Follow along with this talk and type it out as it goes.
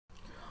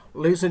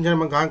Ladies and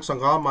gentlemen,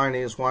 my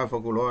name is Juan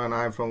Fogulo and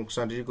I am from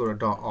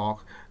santiago.org.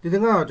 The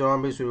thing I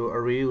join me to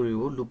array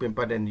looping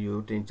pattern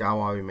you in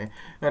Java.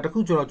 At the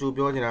Kujo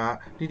Jubioina,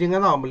 the thing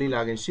I believe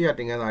like in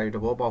sharing and I the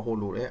Boba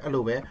Hulu, a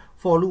lobe,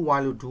 follow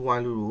while you do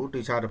one lulu,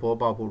 teach out the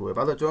Boba Hulu.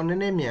 But the John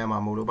name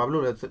Yamamu,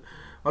 Babu,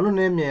 I don't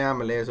name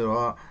Yamales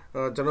or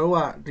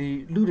Genoa,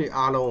 the Ludi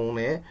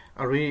Alone,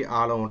 array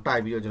alone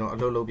type, you know, a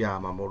low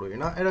Yamamu.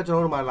 And I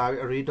told my life,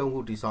 a read on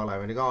who dissolve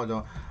and the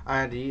Gajo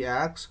and the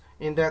X.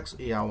 Index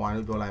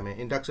one dollar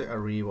index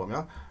array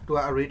to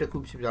array the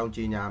cube down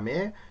gina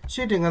me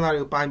sitting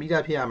another pine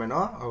beta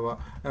piano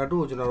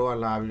do general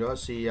lab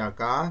see a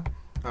car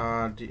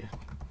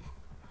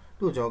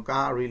do your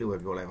car really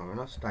with your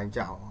lemon stein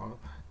chow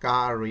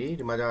car array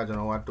the major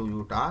general to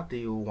you ta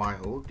tu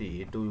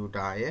t to you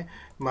die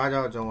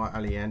major general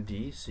alien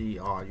d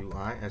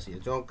crui as a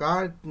john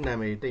car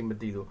name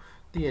timotilo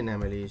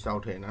tnmly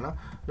south no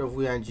the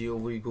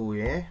vng we go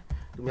yeah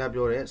to me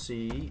your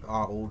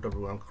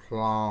CROW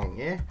clown,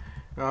 yeah.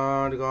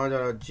 The guy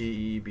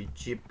GEB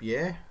chip,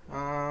 yeah.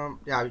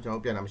 Yeah, we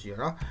don't be an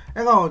amshire.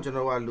 And all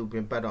general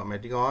looping pattern,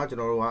 medical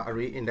general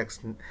array index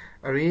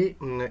array,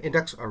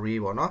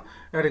 or not.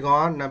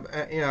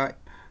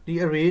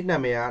 The array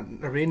name,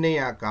 array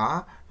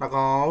neaka,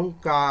 Lagon,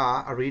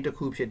 car, array the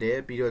coupe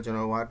there, video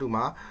general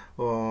duma,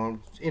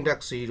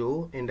 index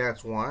 0,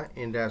 index 1,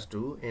 index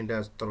 2,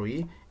 index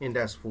 3,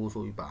 index 4, so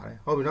we buy.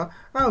 Oh, you know,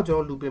 now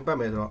John looping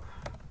pattern.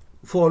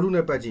 For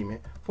Luna Pajime,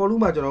 for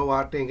Luma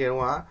Genoa,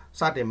 Tengawa,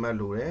 Satin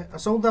Malure, a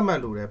song the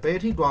Malure,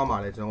 Betty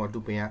Drama, let's know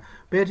to pay.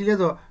 Betty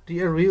leather,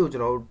 the real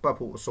general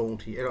Papu song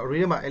tea, a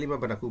real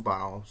element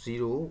Banacupa,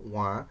 0,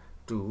 1,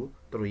 2,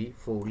 3,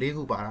 4,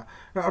 legal bar.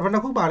 Now,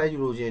 Banacupa, you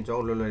lose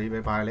John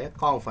Lully Pile,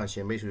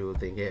 confunction, makes you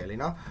think,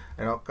 Elena,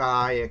 and a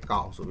guy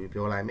count, so if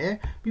you like me,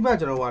 be my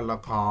general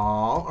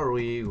Lacan, a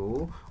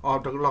real, or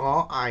the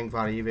long eyeing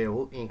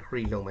variable,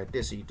 increase on my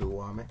desi to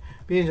one.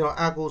 Being your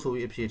echo, so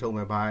if she told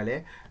me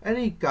by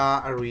any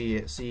car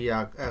array, see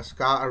a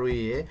car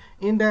array,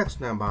 index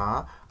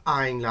number.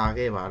 I like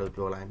a value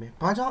to like me.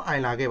 Paja, I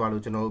like a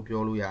value to know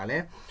pure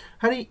yale.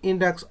 Harry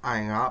index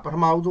I up, but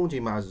Mauzo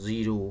Jima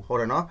 0,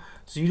 hold on,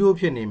 0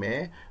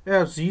 penny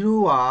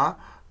 0 are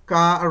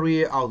car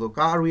array out of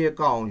car array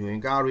count you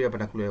in car array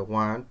particular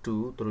 1,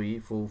 2, 3,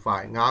 4,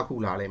 5.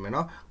 Nakula lemon,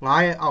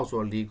 I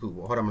also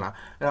legal, hold on.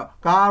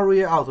 Car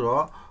array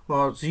out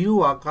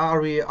 0 are car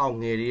array out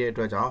near the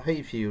dredge. Hey,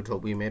 if you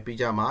told me,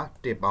 pyjama,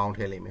 dip bound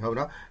telling me. Hold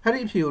on.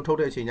 Harry, if you told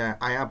the change,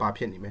 I have a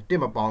penny,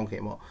 dim a bound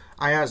came up.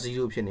 I have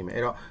 0 penny.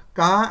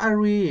 Car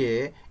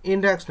array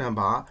index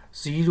number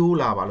 0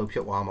 lava loop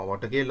your arm or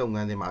the gate long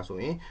and the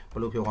masoing,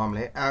 loop your arm,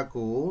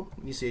 echo,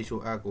 you say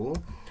show echo.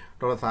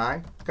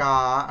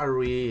 Car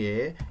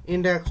array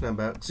index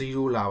number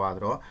 0 lava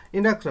draw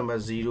index number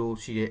 0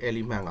 she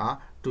element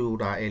 2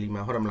 da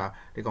element horamla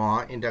the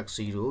go index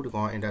 0 the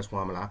go index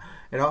 1 mala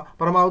edo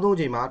parama udon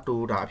chain ma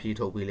 2 da aphi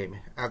thok pi lai me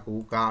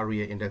aku car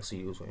array index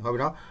 0 so yin hobi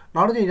no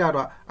nawတစ်ချိန်ကျ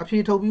တော့aphi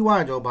thok pi wa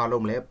yan jo ba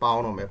lom le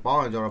paung no me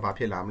paung yan jo ba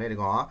phit la ma le the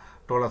go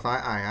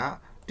 $i อ่ะ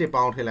တစ်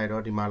ပေါင်းထည့်လိုက်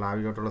တော့ဒီမှာလာ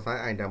ပြီးတော့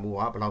$i တန်ဖိုး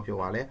ကဘယ်လောက်ဖြစ်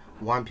သွားလဲ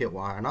1ဖြစ်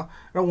သွားတာเนาะ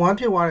အဲ့တော့1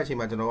ဖြစ်သွားတဲ့အချိန်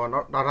မှာကျွန်တော်က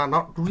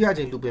နောက်ဒုတိယအ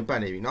ချိန် looping ပ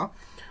တ်နေပြီเนาะ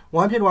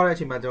1ဖြစ်သွားတဲ့အ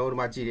ချိန်မှာကျွန်တော်တို့ဒီ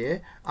မှာကြည့်တယ်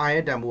i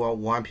ရဲ့တန်ဖိုးက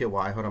1ဖြစ်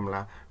သွားပြီဟုတ်တယ်မ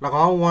လား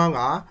၎င်း1က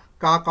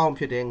ကားကောင်း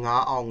ဖြစ်တဲ့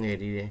9အောင်ငယ်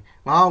တည်တယ်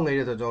9အောင်ငယ်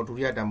တဲ့ဆိုတော့ကျွန်တော်ဒု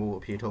တိယတန်ဖိုးကို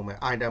အဖြေထုတ်မယ်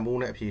i တန်ဖိုး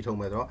နဲ့အဖြေထုတ်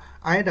မယ်ဆိုတော့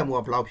i ရဲ့တန်ဖိုး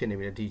ကဘယ်လောက်ဖြစ်နေ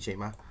ပြီလဲဒီအချိန်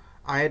မှာ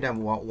i ရဲ့တန်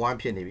ဖိုးက1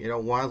ဖြစ်နေပြီအဲ့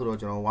တော့1ဆိုတော့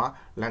ကျွန်တော်က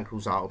land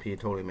cruiser ကိုအဖြေ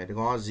ထုတ်လိမ့်မယ်ဒီ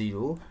ကောင်က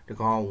0ဒီ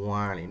ကောင်က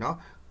1လေเนาะ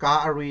car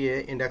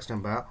array index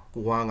number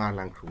 1က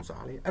land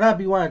cruiser လေအဲ့ဒါ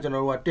ပြီးသွားရင်ကျွန်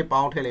တော်တို့ကတစ်ပေါ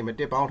င်းထည့်လိုက်မယ်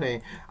တစ်ပေါင်းထည့်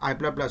i++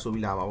 ဆို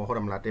ပြီးလာမှာပေါ့ဟုတ်တ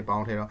ယ်မလားတစ်ပေါ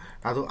င်းထည့်တော့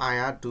ဒါဆို i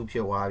က2ဖြ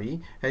စ်သွားပြီ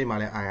အဲ့ဒီမှာ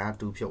လဲ i က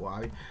2ဖြစ်သွား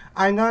ပြီ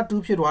i က2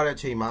ဖြစ်သွားတဲ့အ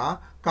ချိန်မှာ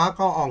ကား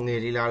ကောင်းအောင်ငယ်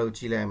လေးလားလို့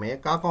ကြည့်လိုက်မယ်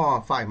ကားကောင်းအော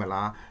င်5မ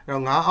လားအဲ့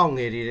တော့9အောင်င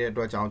ယ်လေးတဲ့အ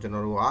တွက်ကြောင့်ကျွန်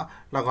တော်တို့က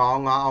၎င်း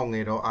9အောင်င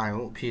ယ်တော့ i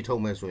ကိုအဖြေထု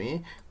တ်မယ်ဆိုရင်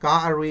car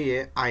array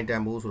ရဲ့ i တ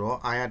န်ဖိုးဆိုတော့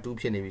i က2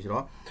ဖြစ်နေပြီဆို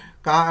တော့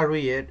car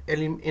array ရဲ့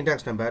index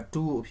number 2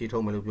ကိုအဖြေထု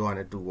တ်မယ်လို့ပြောရ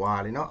တယ်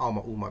2ွားလေเนาะအောက်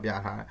မှာဥမာပြ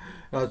ထားတယ်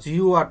အဲ့တော့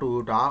0က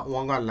Toyota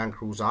 1က Land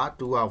Cruiser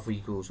 2က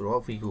Vigo ဆို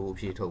တော့ Vigo ကိုအ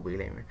ဖြေထုတ်ပေး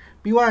လိုက်မယ်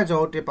ပြီးသွားရင်ကျွန်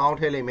တော်တစ်ပေါင်း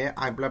ထည့်လိုက်မယ်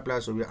i++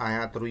 ဆိုပြီး i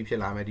က3ဖြစ်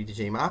လာမယ်ဒီတစ်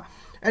ချိန်မှာ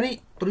အဲ့ဒီ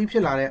3ဖြ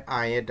စ်လာတဲ့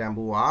i ရဲ့တန်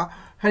ဖိုးက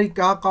ဟဲ့ဒီ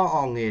ကားကောင်း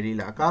အောင်ငယ်လေး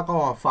လားကားကော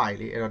င်းအောင်5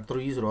လေအဲ့တော့3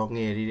ဆိုတော့င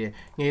ယ်လေးတဲ့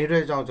ငယ်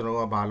တဲ့ကြောင့်ကျွန်တော်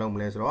ကဘာလုပ်မ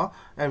လဲဆိုတော့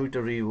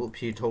arbitrary ကိုအ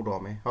ဖြေထုတ်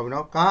တော့မယ်ဟုတ်ပြီ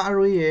နော် car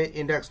array ရဲ့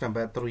index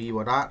number 3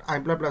ပေါ့ဒါ i++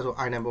 ဆို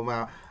i number မှာ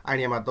i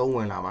နေရာမှာ3ဝ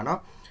င်လာမှာ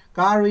နော်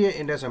car array ရဲ့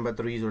index number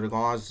 3ဆိုတော့ဒီ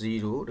ကောင်က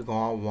0ဒီ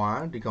ကောင်က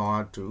1ဒီကောင်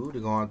က2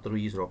ဒီကောင်က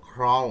3ဆိုတော့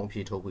crown အ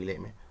ဖြေထုတ်ပေးလို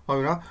က်မယ်ဟုတ်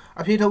ပြီနော်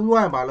အဖြေထုတ်ပြီး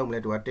သွားရင်ဘာလုပ်မလဲ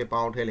သူကတစ်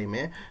ပေါင်းထည့်လိုက်မ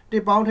ယ်တ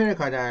စ်ပေါင်းထည့်တဲ့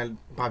ခါကျရင်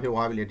ဘာဖြစ်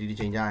သွားပြီလဲဒီ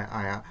ချိန်ကျရင်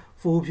i က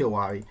4ဖြစ်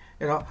သွားပြီ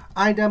အဲ့တော့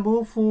i တန်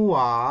ဖိုး4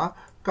ဟာ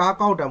ကား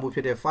ကောက်တန်ဖိုးဖြ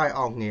စ်တဲ့5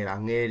အောင်ငယ်တာ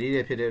ငယ်လေး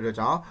တဲ့ဖြစ်တဲ့အတွက်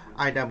ကြောင့်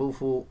i တန်ဖိုး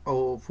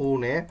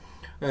4နဲ့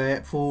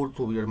4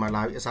ဆိုပြီးတော့ဒီမှာ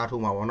လာပြီးအစား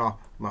ထိုးမှာပေါ့နော်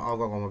ဒီမှာအောက်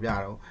ကောက်မပြ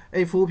တော့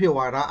အဲ့4ဖြစ်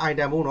သွားတာ i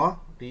တန်ဖိုးနော်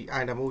ဒီ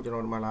i တန်ဖိုးကျွန်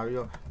တော်ဒီမှာလာပြီး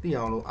တော့သိ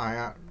အောင်လို့ i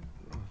က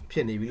ဖြ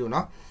စ်နေပြီလို့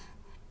နော်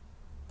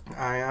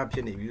I ဖြ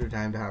စ်နေပြီလို့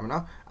တိုင်းပြထားမှာ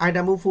နော်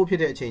item 4ဖြစ်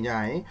တဲ့အချိန်ကျ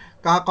ရင်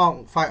ကားကောင်း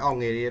5အောင်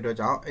ငယ်ရဲ့အတွက်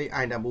ကြောင့်အဲ့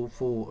item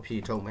 4အဖြေ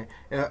ထုတ်မယ်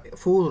အဲ့တော့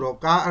4ဆိုတော့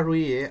ကား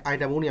array ရဲ့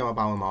item နေရာမှာ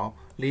ပါဝင်ပါအောင်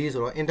4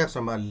ဆိုတော့ index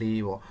number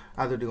 4ပေါ့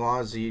အဲ့ဒါဒီကောင်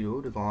က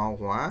0ဒီကောင်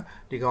က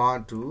1ဒီကောင်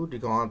က2ဒီ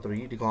ကောင်က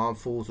3ဒီကောင်က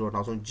4ဆိုတော့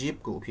နောက်ဆုံး jeep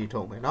ကိုအဖြေ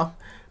ထုတ်မယ်เนาะ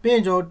ပြီးရ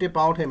င်ကျွန်တော်တစ်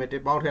ပေါင်းထည့်မယ်တ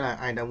စ်ပေါင်းထည့်လိုက်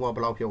item ကဘ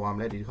ယ်လောက်ဖြစ်သွားမ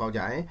လဲဒီတစ်ခေါက်ကျ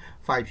ရင်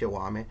5ဖြစ်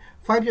သွားမယ်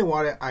5ဖြစ်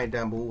သွားတဲ့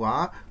item က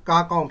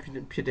ကားကောင်း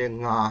ဖြစ်တဲ့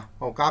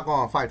5ဟောကားကော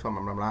င်းက5ထွက်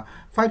မှာမလား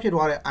5ဖြစ်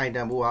သွားတဲ့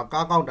item က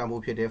ကားကောင်းတန်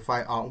ဖို့ဖြစ်တဲ့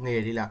5အောင်ငယ်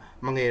လေးလား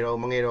မငယ်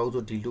တော့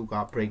ဆိုဒီ loop က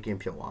breaking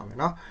ဖြစ်သွားမယ်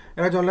เนาะ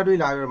အဲ့တော့ကျွန်တော်လက်တွေ့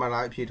လာပြီးတော့မှလာ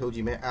အဖြေထုတ်ကြ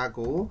ည့်မယ်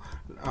echo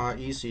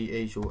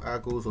echo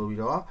echo ဆို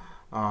ပြီးတော့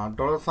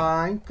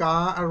$sign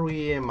ကား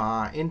array မှာ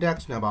index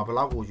number ဘယ်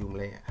လောက်ကိုယူမ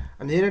လဲ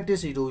အမြဲတမ်းတစ်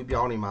စီတိုးပြီး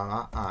ပြောင်းနေမှာက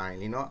i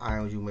လीเนาะ i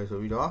ကိုယူမယ်ဆို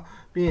ပြီးတော့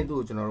ပြီးရင်သူ့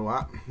ကိုကျွန်တော်တို့က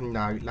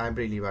လာပြီး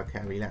library လေးပါခံ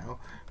ပေးလိုက်အောင်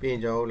ပြီးရ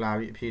င်ကျွန်တော်လာ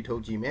ပြီးအဖြေထု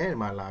တ်ကြည့်မယ်ဒီ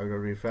မှာလာပြီး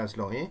တော့ refresh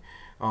လုပ်ရင်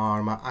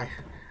ဒီမှာ i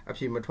အ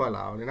ဖြေမထွက်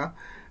လာဘူးလေနော်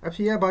အ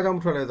ဖြေကဘာကြောင့်မ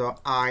ထွက်လဲဆိုတော့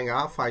i က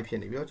5ဖြစ်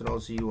နေပြီကျွန်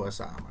တော်0ကစ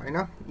ရမှာ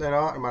နော်အဲ့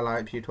တော့ဒီမှာလာ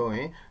ပြီးအဖြေထုတ်ရ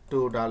င်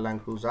Toyota Land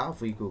Cruiser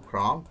Vigo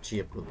Crown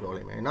Jeep လို့ပြော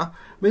လိုက်မယ်နော်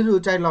မိတ်ဆွေ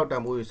ကြိုက်လောက်တ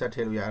န်ဖိုးကိုဆက်ထ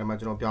ည့်လို့ရတယ်မှာ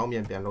ကျွန်တော်ပြောင်းပြ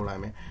န်လုပ်လို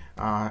က်မယ်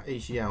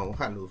Asian ကို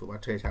hat လို့ဆိုပါ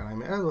ထည့်ချလိုက်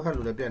မယ်အဲ့ဒါဆို hat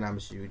လို့လည်းပြန်တာမ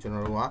ရှိဘူးကျွန်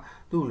တော်တို့က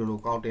သူ့လို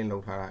counting လု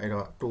ပ်ထားတာအဲ့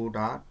တော့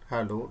Toyota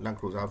hat လို့ Land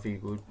Cruiser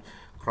Vigo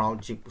Crown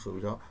Jeep ဆို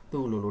ပြီးတော့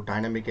သူ့လို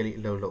dynamically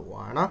အလုပ်လုပ်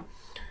သွားတာနော်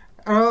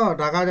အဲ့တော့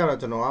ဒါကကြတော့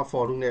ကျွန်တော်က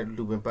for loop နဲ့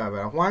loop ပတ်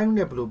ပဲ while loop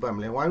နဲ့ဘယ်လိုပတ်မ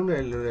လဲ while loop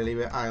နဲ့လွယ်လွယ်လေး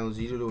ပဲ ion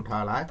 0လို့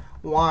ထားလိုက်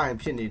while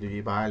ဖြစ်နေသူ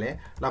ကြီးပါလဲ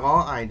၎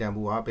င်း item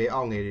ဘူးကဘယ်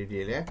အောက်ငယ်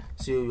တွေလဲ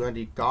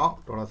count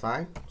count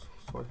 $sign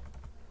sorry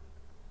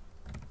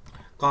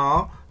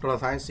count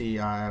 $sign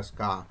crs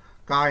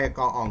ကားရဲ့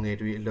ကောင်းအောင်ငယ်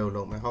တွေအလုပ်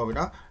လုပ်မယ်ဟုတ်ပြီ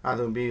နော်အဲဒါ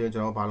ဆိုပြီးတော့ကျွ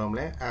န်တော်ဘာလုပ်မ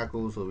လဲ echo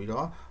ဆိုပြီး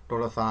တော့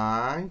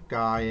$sign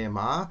ကားရဲ့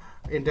မှာ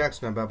index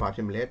number ဘာဖြ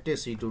စ်မလဲ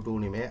1c22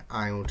နေမယ်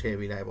ion ထည့်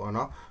ပေးလိုက်ပေါ့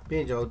နော်ပြီး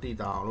ရင်ကျွန်တော်သိ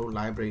တာအောင်လို့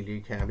library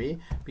လေးခံပြီး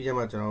ကျ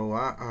မှကျွန်တော်က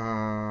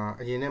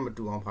အရင်နဲ့မ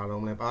တူအောင်ဘာလု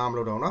ပ်မလဲဘာမှမ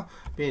လုပ်တော့နော်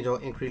ပြီးရင်ကျွန်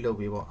တော် increase လုပ်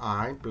ပေးပေါ့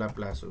i plus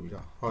ဆိုပြီး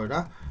တော့ဟုတ်ပြီ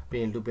နော်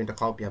ပြီးရင် looping တစ်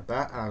ခေါက်ပြန်ပ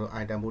တ်အဲဒါဆို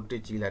item ကိုတ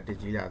စ်ကြီးလိုက်ဆို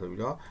ပြီး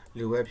တော့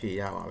လူပဲဖြေ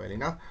ရမှာပဲလी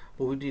နော်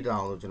ပိုပြီးသိတာ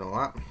အောင်လို့ကျွန်တော်က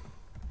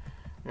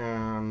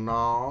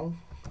now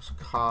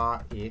car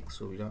x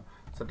ဆိုပြီးတော့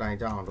စတိုင်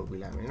ကြအောင်လုပ်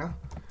ပေးလိုက်မယ်နော်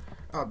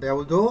there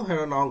we go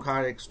hello now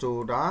car x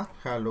Toyota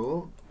hello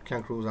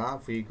Land Cruiser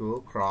Vigo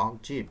Crown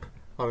Jeep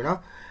ဟုတ်ပြီနော်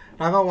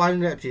ဒါက while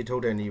loop နဲ့အဖြေထု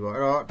တ်တဲ့နည်းပေါ့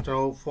အဲ့တော့ကျွန်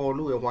တော် for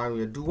loop ရဲ့ while loop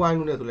ရဲ့ do while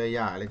loop နဲ့ဆိုလဲရ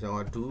ရလေကျွန်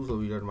တော်က do ဆို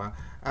ပြီးတော့ဒီမှာ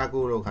echo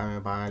လုပ်ခိုင်းမ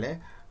ယ်ပါရလဲ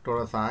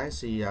$sign c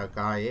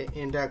ကားရဲ့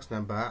index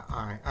number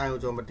i ကို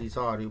ကျွန်တော်မတိ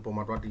ဆောက်ရဘူးပုံ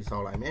မှာတော့တိဆော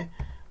က်လိုက်မယ်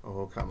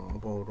ဟုတ်ခါမှာ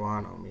ပေါ်တော့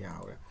အောင်မရ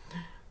ဘူး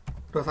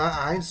$sign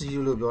i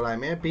 0လို့ပြောလို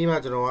က်မယ်ပြီးမှ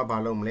ကျွန်တော်ကဘာ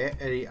လုပ်မလဲ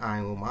အဲ့ဒီ i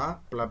ကိုမှ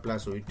plus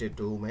ဆိုပြီးတစ်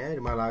တိုးမယ်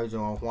ဒီမှာလာပြီးကျွ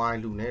န်တော် while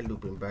loop နဲ့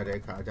looping ပတ်တဲ့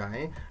အခါကျရ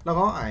င်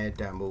၎င်း i ရဲ့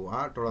တန်ဖိုးက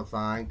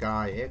$sign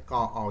ကားရဲ့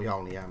ကောင်းအောင်ရော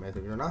က်နေရမယ်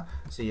ဆိုပြီးတော့နော်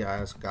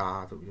crs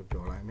ကားဆိုပြီး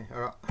ပြောလိုက်မယ်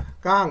အဲ့တော့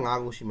ကား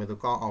5ခုရှိမယ်ဆို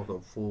ကောင်းအောင်ဆို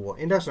4ပေါ့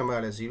index number က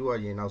လည်း0က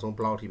ရင်နောက်ဆုံးဘ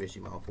ယ်လောက်ထိပဲရှိ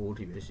မှာ4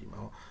ထိပဲရှိမှာ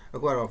အ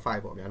ခုကတော့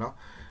5ပေါ့ဗျာနော်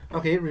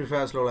okay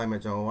refresh လုပ်လိုက်မ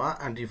ယ်ကျွန်တော်က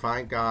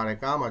undefined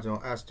ကားမှာကျွန်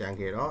တော် s တန်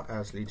ခဲ့တော့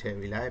s လေးထည့်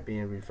ပေးလိုက်ပြီးရ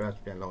င် refresh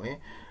ပြန်လုပ်ရင်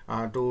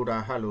Toyota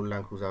hello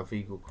Land Cruiser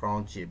Vigo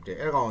Crown Jeep တဲ့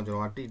အဲ့ကောင်ကျွန်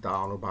တော်ကတိတာ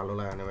အောင်လို့ဘာလုပ်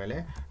လိုက်ရမလဲ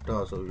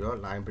တော့ဆိုပြီးတော့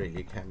line break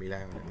လေးခံပေးလို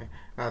က်ရမယ်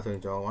အဲ့ဆိုရ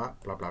င်ကျွန်တော်က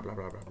blah blah blah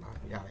blah blah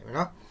ရနိုင်မယ်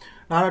နော်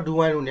ဒါတော့ do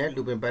while လို့နဲ့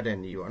looping ပတ်တဲ့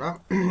နည်းပေါ့နော်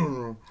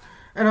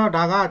အဲ့တော့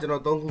ဒါကကျွန်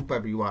တော်3ခုပ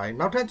တ်ပြီးသွားပြီ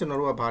နောက်ထပ်ကျွန်တော်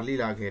တို့ကဘာလေ့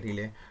လာခဲ့သေး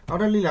လဲနော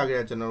က်ထပ်လေ့လာခဲ့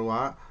တာကျွန်တော်တို့က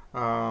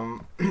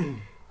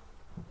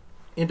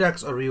index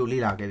array ကို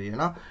လေ့လာခဲ့သေးတယ်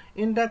နော်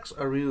index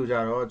array ကိုကြ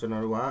တော့ကျွန်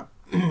တော်တို့က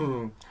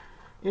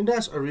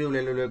index array ကိုလ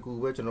ည်းလွယ်လွယ်ကူ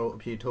ပဲကျွန်တော်တို့အ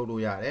ဖြေထုတ်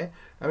လို့ရတယ်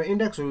ဒါပေမဲ့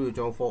index array ကို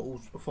ကျွန်တော်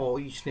for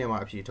each နဲ့မှာ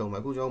အဖြေထုတ်မ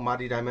ယ်အခုကျွန်တော်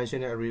multi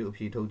dimensional array ကိုအ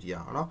ဖြေထုတ်ကြည့်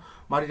အောင်နော်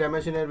multi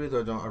dimensional array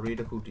ဆိုတော့ကျွန်တော် array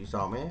တစ်ခုတည်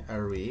ဆောက်မယ်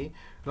array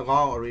 ၎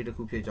င်း array တစ်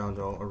ခုဖြစ်ကြောင်း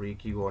ကျွန်တော် array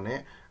keyword နဲ့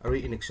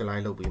array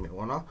initialize လုပ်ပေးမယ်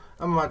ပေါ့နော်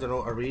အဲ့မှာကျွန်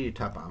တော် array တွေ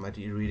ထပ်ပါမယ်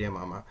ဒီ array ထဲ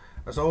မှာ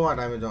အဆုံးအ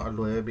တိုင်းပဲကျွန်တော်အ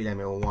လွယ်ပေးလိုက်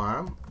မယ်1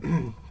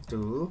 2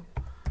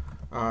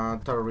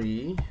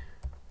 3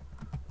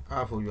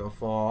 r for your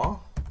 4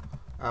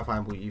 r5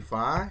 for e5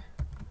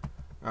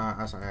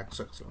 as an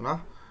x6 နော်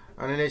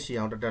အနေနဲ့ရှိ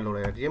အောင်တက်လို့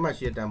ရတယ်ဒီထဲမှာ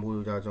ရှိတဲ့တန်ဖိုး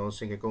ကိုကျွန်တော်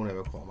single ကုန်းနဲ့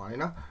ပဲခေါ်ပါလိ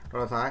မ့်နော်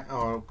$sign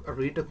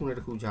array တစ်ခုနဲ့တ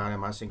စ်ခုကြားထဲ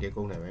မှာ single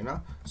ကုန်းနဲ့ပဲနော်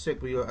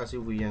6ပြီးတော့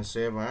SVN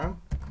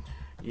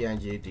 7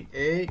 ENJD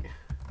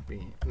 8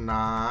ပြီး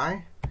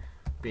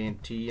9ပြီး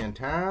T and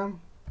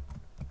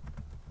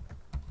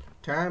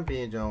 10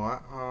ပြီးကျွန်တော်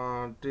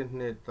က1 2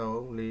 3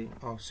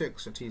 4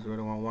 6အထိဆို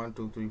တော့1 2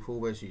 3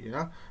 4ပဲရှိတယ်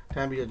နော်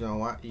10ပြီးတော့ကျွန်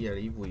တော်က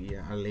ERE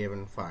VEN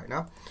 11 5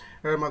နော်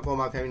အဲ့မှာ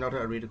comma ခံပြီးနောက်ထ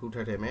ပ် array တစ်ခုထ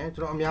ည့်ထည့်မယ်ကျွ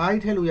န်တော်အများ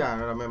ကြီးထည့်လို့ရ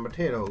တယ်ဒါပေမဲ့မထ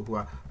ည့်တော့ဘူးခုက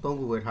3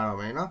ခုပဲထားတော့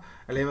မယ်နော်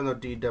11ဆို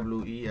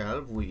TWEL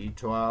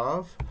VE12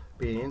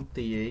 ပြီးရင်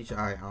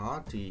THIR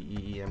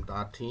TEEM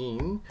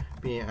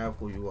 13ပြီးရ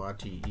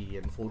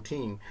င်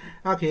FOURTEN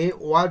 14 okay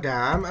well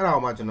done အဲ့ဒါ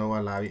မှကျွန်တော်က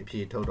လာပြီးအဖြေ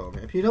ထုတ်တော့မ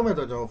ယ်အဖြေထုတ်မယ်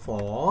ဆိုတော့ကျွန်တော်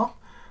for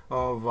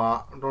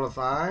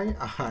 $sign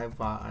I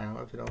var I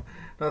ဖြစ်တော့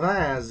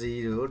$sign I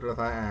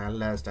 0$sign I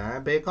less than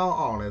ဘယ်ကောက်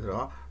အောင်လဲဆို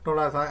တော့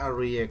$sign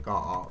array ရဲ့ကော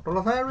က်အောင်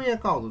$sign array ရဲ့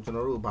ကောက်ဆိုကျွန်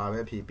တော်တို့ဘာပဲ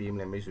ဖြေပေးမ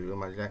လဲမိတ်ဆွေတို့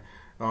မှာဒီလိုက်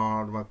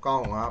ဒီမှာကော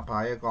က်ကဘာ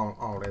ရဲ့ကောက်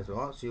အောင်လဲဆို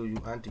တော့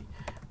COUNT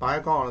ဘာ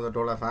ရဲ့ကောက်အောင်လဲဆို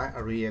တော့$sign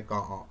array ရဲ့ကော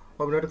က်အောင်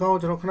ဟုတ်ပြီနော်ဒီကောင်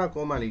ကျွန်တော်ခဏ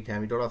comment လေးခံ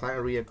ပြီး $sign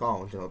array ရဲ့ကောင်း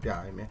အောင်ကျွန်တော်ပြ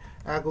ရမယ်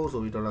echo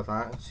ဆိုပြီး $sign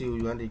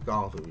count ကော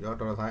င်းဆိုပြီးတော့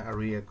 $sign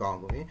array ရဲ့ကောင်း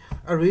ဆိုရင်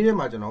array ထဲ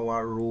မှာကျွန်တော်က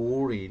row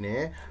တွေ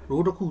နဲ့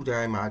row တစ်ခုတို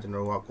င်းမှာကျွန်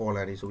တော်က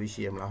column တွေဆိုပြီး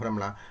ရှိရမလားဟုတ်တယ်မ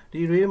လားဒီ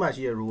array ထဲမှာ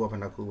ရှိတဲ့ row ကဘ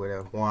ယ်နှခုပဲလဲ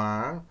1 2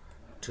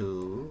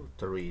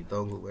 3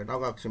 3ခုပဲနော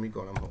က်က semi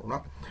column မဟုတ်ဘူးเนา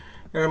ะ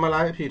အဲ့ဒါမှလာ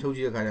အဖြေထုတ်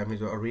ကြည့်တဲ့ခါကျမှ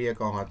ဆို array ရဲ့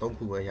ကောင်က3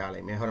ခုပဲရလိ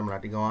မ့်မယ်ဟုတ်တယ်မ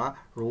လားဒီကောင်က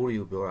row တွေ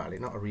ကိုပြောတာလေ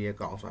เนาะ array ရဲ့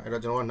ကောင်ဆိုတာအဲ့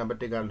တော့ကျွန်တော်က number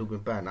 1က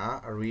looping ပတ်တာ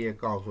array ရဲ့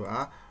ကောင်ဆိုတာ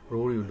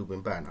row တွေကို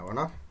looping ပတ်တာပေါ့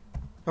เนาะ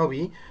ဟုတ်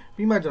ပြီ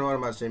ပြီးမှကျွန်တော်က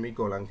ဒီမှာ semi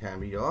colon ခံ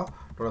ပြီးတော့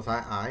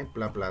 $sign I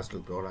plus plus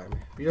လို့ပြောလိုက်မ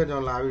ယ်ပြီးတော့ကျွ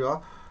န်တော်လာပြီးတော့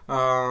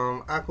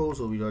echo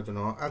ဆိုပြီးတော့ကျွန်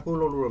တော် echo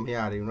လုပ်လို့တော့မရ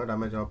သေးဘူးเนาะဒါပေ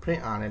မဲ့ကျွန်တော်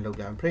print r နဲ့လုပ်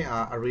ကြမယ် print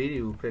r array တွေ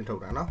ကို print ထု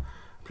တ်တာเนาะ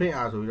print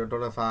r ဆိုပြီး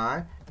တော့ $sign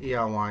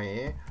AR1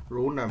 ရဲ့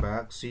row number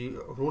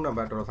row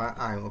number $sign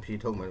I ကိုအဖြေ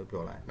ထုတ်မယ်လို့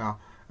ပြောလိုက်เนาะ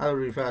အဲ့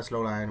refresh လု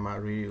ပ်လိုက်ရင်ဒီမှာ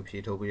array ကိုဖြေ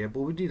ထုတ်ပြီးရ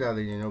ပိုပြီးတိတာ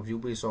သေးရင်ကျွန်တော် view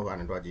page sort က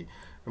နေတွားကြည့်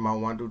ဒီမှာ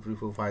1 2 3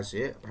 4 5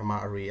 6ပထမ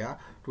array က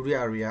ဒုတိယ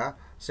array က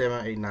7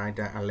 8 9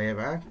 10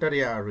 11တတိ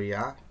ယ array က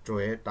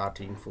12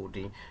 13 14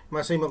ဒီ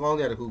မှာစိတ်မကောင်းစ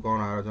ရာတခုကောင်း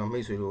တာတော့ကျွန်တော်မိ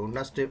တ်ဆွေတို့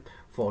nested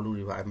for loop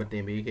တွေပါမတ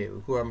င်ပေးခဲ့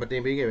ဘူးခုကမတ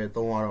င်ပေးခဲ့ပဲ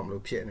သုံးရတော့မ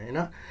လို့ဖြစ်နေ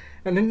နော်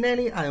နည်းနည်း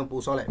လေးအာရုံ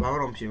ပို့ဆော့လိုက်ဘာမှ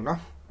တော့မဖြစ်ဘူးနော်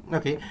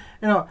Okay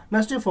အဲ့တော့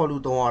nested for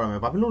loop သုံးရတော့မ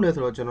ယ်ဘာဖြစ်လို့လဲ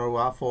ဆိုတော့ကျွန်တော်တို့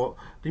က for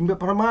ဒီ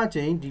ပထမအ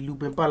ချိန်ဒီ loop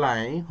ပတ်လိုက်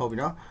ရင်ဟုတ်ပြီ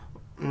နော်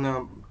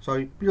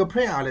sorry ပြီးတော့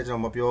print r လည်းကျွန်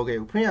တော်မပြောခဲ့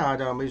ဘူး print r က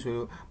ကျွန်တော်မိတ်ဆွေ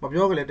တို့မ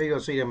ပြောကြလေတိတ်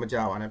တော့စိတ်ရမကြ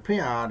ပါနဲ့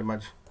print r ဒီမှာ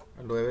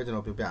အလွယ်ပဲကျွန်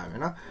တော်ပြောပြရမ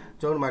ယ်နော်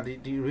ကျွန်တော်ဒီမှာ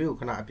ဒီ array ကို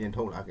ခဏအပြင်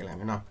ထုတ်လာခဲ့လိုက်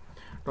မယ်နော်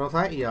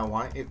$sign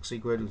AR1 x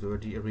equal to ဆို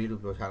တော့ဒီ array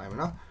လို့ပြောချလိုက်မယ်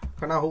နော်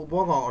ခဏဟို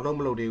ဘောကောင်အလုံး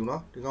မလုပ်သေးဘူး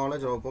နော်ဒီကောင်လ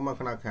ည်းကျွန်တော် comment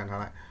ခဏခံထား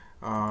လိုက်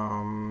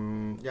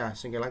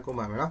single line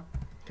comment မယ်နော်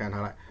ခံ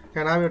ထားလိုက်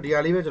ခံထားပြီးတော့ဒီဟာ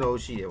လေးပဲကျွန်တော်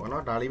တို့ရှိတယ်ပေါ့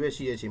နော်ဒါလေးပဲ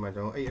ရှိတဲ့အချိန်မှာကျွ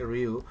န်တော်အဲ့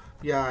array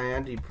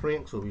ကို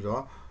print ဆိုပြီး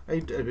တော့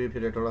အဲ့ array ဖြ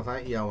စ်တဲ့ $sign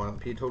AR1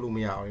 အဖြေထုတ်လို့မ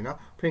ရအောင်လေနော်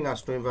print က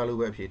string value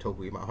ပဲအဖြေထုတ်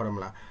ပေးမှာဟုတ်တယ်မ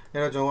လား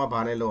အဲ့တော့ကျွန်တော်ကဘာ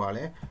နဲ့လုပ်ရ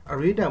လဲ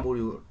array တန်ဖိုး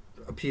တွေကို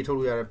အဖြေထုတ်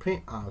လို့ရတဲ့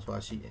print r ဆိုတာ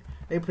ရှိတယ်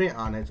အဲ့ print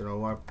r နဲ့ကျွန်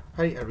တော်က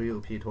အဲ့ဒီ array ကို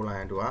အဖြေထုတ်လိုက်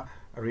ရင်တို့က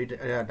array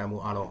အဲ့ဒါတန်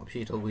ဖိုးအားလုံးအဖြေ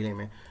ထုတ်ပေးလိမ့်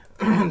မယ်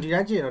ဒီ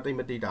တိုင်းကြည့်ရင်တော့တိတ်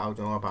မတိတာအောင်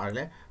ကျွန်တော်ကဘာ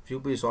လဲ view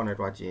page sort နဲ့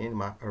တွားကြည့်ရင်ဒီ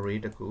မှာ array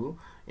တခု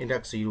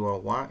index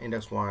 0 1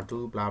 index 1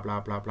 2 blah blah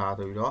blah blah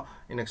ဆိုပြီးတော့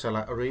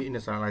array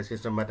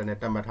initialization method နဲ့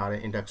တက်မှတ်ထားတဲ့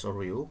index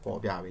array ကိုပေါ်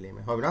ပြပေးလိမ့်မ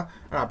ယ်ဟုတ်ပြီနော်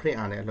အဲ့ဒါ print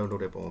r နဲ့အလုပ်လု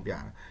ပ်တဲ့ပုံကိုပြတာ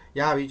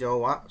ရပြီကျွန်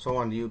တော်က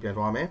sort 1 ကိုပြန်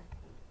သွားမယ်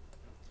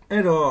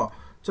အဲ့တော့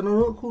ကျွန်တော်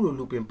တို့အခုလို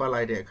looping ပတ်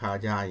လိုက်တဲ့အခါ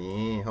ကျရ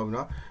င်ဟုတ်ပြီ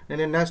နော်နည်း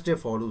နည်း nested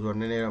for loop ဆိုတော့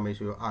နည်းနည်းတော့မိတ်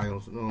ဆွေတို့အာရုံ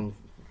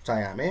စို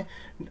က်ရမယ်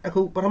အ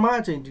ခုပထမ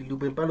အချိန်ဒီ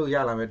looping ပတ်လို့ရ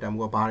လာမဲ့တန်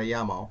ဖိုးကဘာတွေရ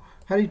မှာအောင်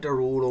အဲ့ဒီ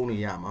row လုံးတွေ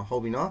ရမှာဟု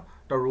တ်ပြီနော်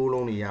row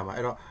လုံးတွေရမှာ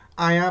အဲ့တော့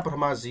I ကပထ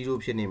မ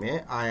0ဖြစ်နေမယ်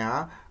I က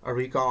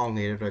array ကောင်းအောင်င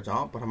ယ်တဲ့အတွက်ကြော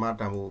င့်ပထမ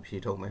တန်ဖိုးကိုဖြ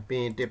ည့်ထုတ်မယ်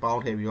ပြီးရင်တစ်ပေါ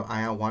င်းထည့်ပြီးတော့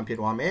I က1ဖြစ်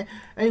သွားမယ်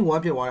အဲ့ဒီ1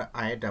ဖြစ်သွားတဲ့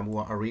I ရဲ့တန်ဖိုး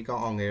က array ကော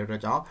င်းအောင်ငယ်တဲ့အတွ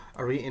က်ကြောင့်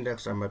array index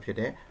number ဖြစ်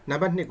တဲ့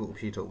number 2ကို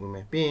ဖြည့်ထုတ်ပေးမ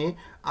ယ်ပြီးရင်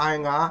I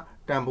က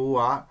တန်ဖိုး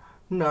က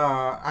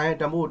I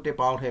တန်ဖိုးတစ်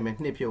ပေါင်းထည့်မယ်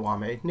2ဖြစ်သွား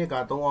မယ်2က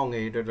3အောင်င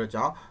ယ်တဲ့အတွက်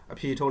ကြောင့်အ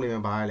ဖြေထုတ်လိမ့်မ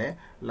ယ်ဘာလဲ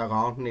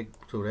၎င်း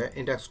2ဆိုတဲ့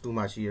index 2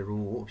မှာရှိတဲ့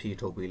row ကိုအဖြေ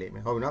ထုတ်ပေးလိမ့်မ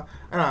ယ်ဟုတ်ပြီနော်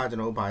အဲ့ဒါကကျွ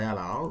န်တော်တို့ဘာရ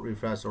လာအောင်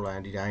refresh ဆိုလိုက်ရ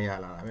င်ဒီတိုင်းရ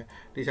လာတာပဲ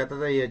ဒီချက်တ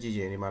က်ရဲ့ကြည့်ချ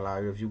င်ဒီမှာလာ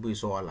ပြီး view page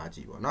sort လာကြ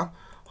ည့်ပေါ့နော်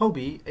ဟုတ်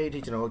ပြီအဲ့ဒီ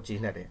ကျွန်တော်တို့ဂျ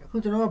င်းနှက်တယ်အခု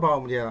ကျွန်တော်ကဘာ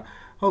မှမကြည့်ရ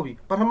ဟုတ်ပြီ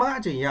ပထမ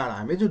အချိန်ရလာ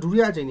မယ်ဒုတိ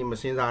ယအချိန်นี่မ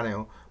စဉ်းစားနဲ့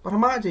အောင်ပထ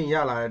မအချိန်ရ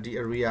လာတဲ့ဒီ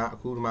array ကအ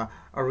ခုဒီမှာ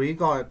array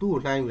ကောင်းရင်သူ့ကို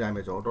လှမ်းယူလိုက်မ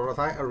ယ်ကျွန်တော်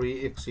 $sign array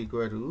x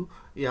equal to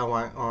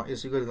AR1 is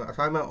equal to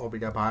assignment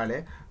operator ဘာလဲ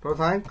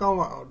$sign ကောင်း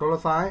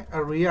$sign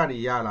array ကနေ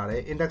ရလာ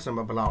တဲ့ index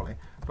number ဘယ်လောက်လဲ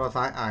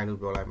$sign I လို့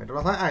ပြောလိုက်မယ်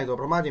$sign I ဆို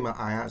ပထမအချိန်မှာ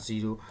I က0ဆို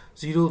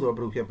တော့ဘ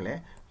ယ်လိုဖြစ်မလဲ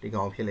ဒီ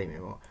ကောင်ဖြစ်လိမ့်မ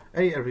ယ်ပေါ့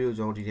အဲ့ဒီ array ကို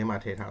ကျွန်တော်ဒီထဲမှာ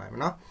ထည့်ထားလိုက်မ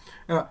ယ်နော်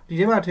အဲ့တော့ဒီ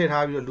ထဲမှာထည့်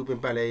ထားပြီးတော့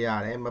looping ပတ်လဲရ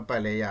တယ်မပ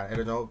တ်လဲရတယ်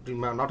အဲ့တော့ကျွန်တော်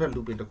ဒီမှာနောက်ထပ်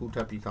looping တစ်ခုထ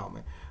ပ်ပြီးဆောက်မ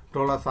ယ်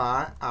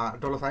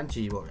$sign G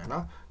ပေါ့ဗျာ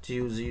နော် G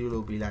ကို0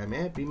လို့ပြီးလိုက်မ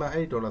ယ်ပြီးမှ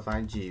အဲ့ဒီ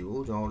$sign G ကို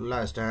ကျွန်တော်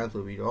less than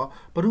ဆိုပြီးတော့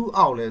ဘယ်သူ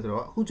အောက်လဲဆို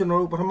တော့အခုကျွန်တော်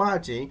တို့ပထမ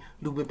အချိန်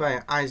looping ပတ်ရ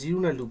င် I0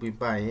 နဲ့ looping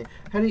ပတ်ရင်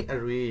အဲ့ဒီ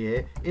array ရဲ့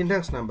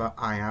index number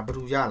I ကဘယ်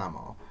သူရလာ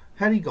မှာ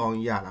အဲ့ဒီကောင်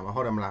ကြီးရလာမှာ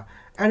ဟုတ်တယ်မလား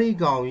အဲ့ဒီ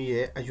ကောင်ကြီး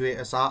ရဲ့အရွယ်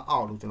အစားအော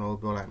က်လို့ကျွန်တော်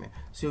တို့ပြောလိုက်မယ်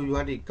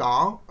COUNT ကော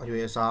င်အရွ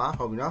ယ်အစား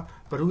ဟုတ်ပြီနော်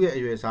ဘယ်သူရဲ့အ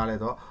ရွယ်အစားလဲ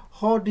ဆိုတော့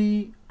hody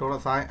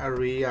 $sign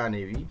array က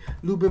နေပြီး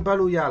looping ပတ်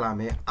လို့ရလာ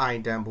မယ် I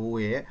တန်ဖိုး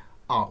ရဲ့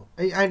အောက်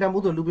အဲ့ I တန်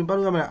ဖိုးဆို looping ပတ်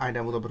လို့ရမယ် I တ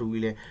န်ဖိုးဆိုဘယ်သူ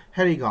ကြီးလဲ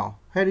အဲ့ဒီကောင်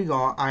က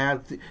I က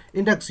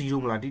index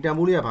 0မလားဒီတန်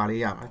ဖိုးလေးကဘာ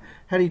လေးရမှာ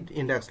အဲ့ဒီ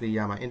index လေးရ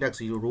မှာ index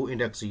 0 row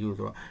index 0ဆို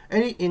တော့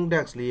အဲ့ဒီ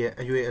index လေးရဲ့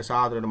အရွယ်အ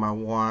စားဆိုတော့ဒီမှာ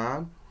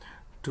1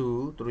 2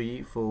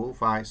 3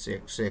 4 5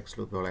 6 6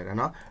လို့ပြောလိုက်တာ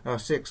เนาะ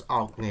6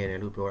 out ငယ်တယ်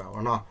လို့ပြောတာ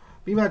ပေါ့เนาะ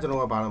ပြီးမှကျွန်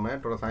တော်ကဘာလုပ်မလဲ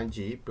$sign G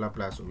plus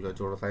plus ဆိုပြီး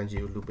တော့$sign G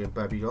ကို looping ပ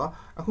တ်ပြီးတော့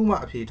အခုမှ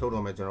အဖြေထုတ်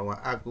တော့မယ်ကျွန်တော်က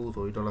echo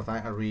ဆိုပြီး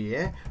$sign array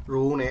ရဲ့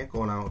row နဲ့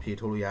column ကိုအဖြေ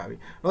ထုတ်လို့ရပြီ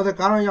နောက်ဆို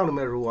ကားတော့ရောက်နေ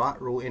မဲ့ row က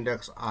row index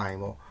I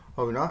ပေါ့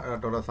ဟုတ်ပြီเนาะအဲ့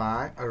တော့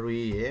$sign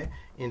array ရဲ့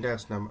index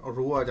number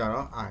row ကကြ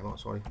တော့ I ပေါ့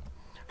sorry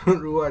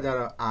row ကကြ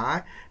တော့ I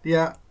ဒီက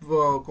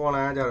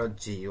column ကကြတော့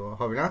G ပေါ့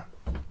ဟုတ်ပြီเนาะ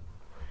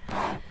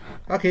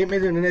Okay ไม่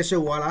ใช่ในช่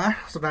วงละ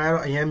สไตล์เรา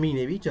อย่างมี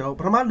นี่พี่ကျွန်တော်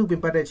ပထမ loop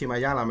ပတ်တဲ့ချိန်မှာ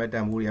ရလာမဲ့တ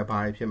န်ဖိုးတွေကဘာ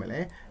တွေဖြစ်မလဲ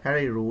အဲ့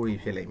ဒီ row တွေ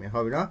ဖြစ်လိမ့်မယ်ဟု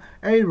တ်ပြီနော်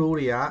အဲ့ဒီ row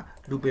တွေက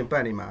loop ပ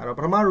တ်နေမှာအဲ့တော့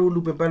ပထမ row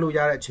loop ပတ်လို့ရ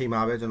တဲ့အချိန်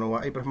မှာပဲကျွန်တော်က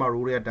အဲ့ပထမ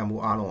row တွေကတန်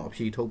ဖိုးအားလုံးအ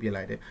ဖြေထုတ်ပြ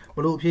လိုက်တယ်ဘ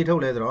လို့အဖြေထု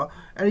တ်လဲဆိုတော့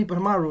အဲ့ဒီပထ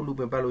မ row loop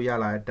ပတ်လို့ရ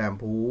လာတဲ့တန်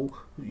ဖိုး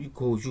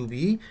ကိုယူ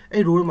ပြီး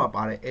အဲ့ row တွေမှာ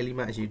ပါတဲ့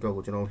element အရေးအတွက်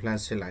ကိုကျွန်တော်လှ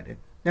မ်းစစ်လိုက်တယ်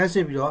လှမ်းစ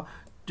စ်ပြီးတော့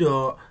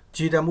G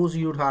တန်ဖိုး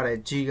0ထားတယ်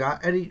G က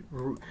အဲ့ဒီ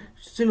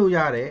စစ်လို့ရ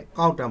တဲ့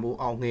ကောက်တန်ဖိုး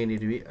အောင်ငွေနေ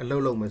ပြီအလု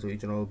ပ်လုပ်မယ်ဆိုရင်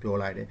ကျွန်တော်တို့ပြော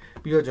လိုက်တယ်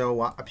ပြီးတော့ကျွန်တော်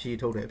ကအဖြေ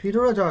ထုတ်တယ်အဖြေထု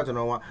တ်တော့ကျွန်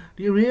တော်က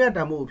ဒီ array ရဲ့တ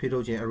န်ဖိုးကိုဖြေထု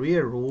တ်ခြင်း array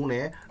ရဲ့ row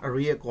နဲ့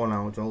array ရဲ့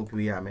column ကိုကျွန်တော်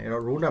ပြောရမယ်အဲ့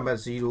တော့ row number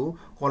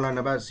 0 column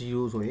number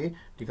 0ဆိုရင်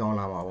ဒီကောင်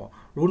လာပါပေါ့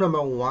row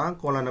number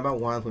 1 column number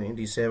 1ဆိုရင်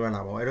ဒီ7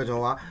လာပါအဲ့တော့ကျွ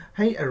န်တော်က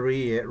ဟဲ့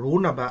array ရဲ့ row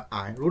number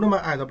I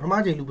ဆိုပထမ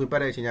ချိန် loop ပ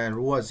တ်တဲ့အချိန်ကျရင်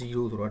row က0ဆို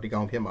တော့ဒီ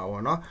ကောင်ဖြစ်မှာ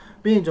ပေါ့နော်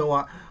ပြီးရင်ကျွန်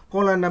တော်က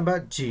column number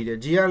G တဲ့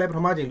G ကလည်းပထ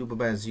မချိန် loop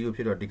ပတ်0ဖြ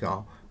စ်တော့ဒီကော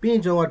င်ပြီးရ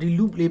င်ကျွန်တော်ကဒီ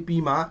loop လေး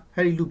ပြီးမှ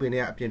အဲ့ဒီ loop ပင်တွေ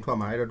ကအပြင်ထွက်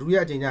မှာအဲ့တော့ဒုတိယ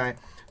အချိန်ကျရင်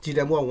G တ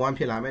န်ဖိုးက1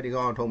ဖြစ်လာမယ်ဒီ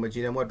ကောင်အောင်ထုံးမယ် G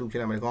တန်ဖိုးက2ဖြ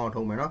စ်လာမယ်ဒီကောင်အောင်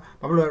ထုံးမယ်နော်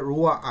ဘာဖြစ်လို့လဲ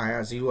row က I က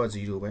0က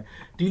0ပဲ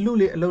ဒီ loop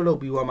လေးအလုပ်လုပ်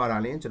ပြီးသွားမှဒါ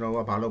လည်းကျွန်တော်က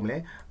ဘာလုပ်မလဲ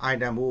I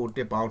တန်ဖိုးကို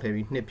1ပေါင်းထည့်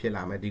ပြီး2ဖြစ်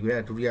လာမယ်ဒီကွဲ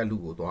ဒုတိယ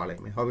loop ကိုသွားလို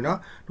က်မယ်ဟုတ်ပြီနော်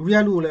ဒုတိယ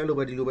loop ကိုလည်းအဲ့လို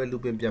ပဲဒီလိုပဲ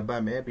loop ပင်ပြန်ပ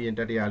တ်မယ်ပြီးရင်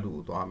တတိယ loop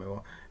ကိုသွားမယ်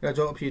ပေါ့အဲ့တော့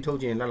ကျွန်တော်အဖြေထုတ်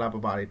ခြင်းလှလှပ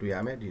ပလေးတွေ့ရ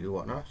မယ်ဒီလို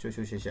ပေါ့နော်ရှုပ်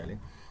ရှုပ်ရှက်ရှက်လေး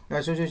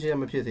အဲ့ရှုပ်ရှုပ်ရှက်ရှက်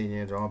မဖြစ်စေရ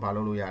င်ကျွန်တော်ဘာ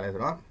လုပ်လို့ရလဲ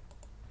ဆိုတော့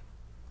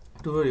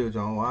တူတွေကို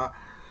ကျွန်တော်က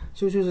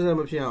ရှုပ်ရှုပ်ဆက်ဆက်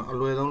မဖြစ်အောင်အ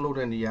လွယ်ဆုံးလုပ်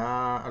တဲ့နေရာ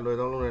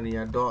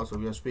dot ဆို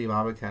ပြီးတော့ space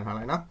bar ပဲခံထား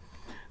လိုက်နော်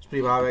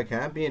space bar ပဲခံ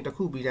ပြီးရင်တစ်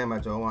ခုပြီးတိုင်းမှာ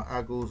ကျွန်တော်က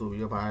echo ဆို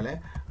ပြီးတော့ဗာလဲ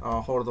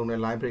horizontal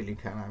line break လေး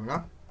ခံလိုက်မယ်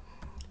နော်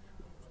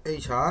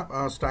H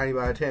ဟာ style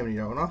bar ထည့်မနေ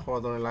တော့နော်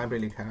horizontal line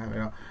break လေးခံလိုက်မယ်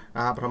တော့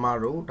ဒါပထမ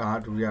row ဒါ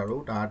ဒုတိယ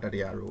row ဒါတတိ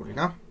ယ row လေး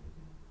နော်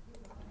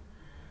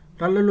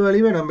ဒါလွယ်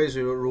လေးပဲနာမည်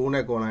ဆို row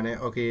နဲ့ column နဲ့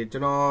okay ကျွ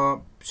န်တော်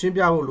ရှင်း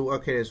ပြဖို့လိုအ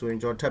ပ်ခဲ့တယ်ဆိုရင်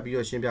ကျွန်တော်ထပ်ပြီး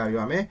တော့ရှင်းပြရ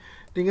ပါမယ်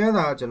တင်ခန်း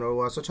စာကျွန်တော်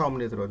က16မိ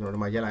နစ်ဆိုတော့ကျွန်တော်ဒီ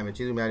မှာရက်လိုက်မယ်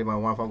ကျေးဇူးများဒီမှာ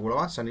 1 form ကိုလာ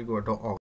ပါ sunny.org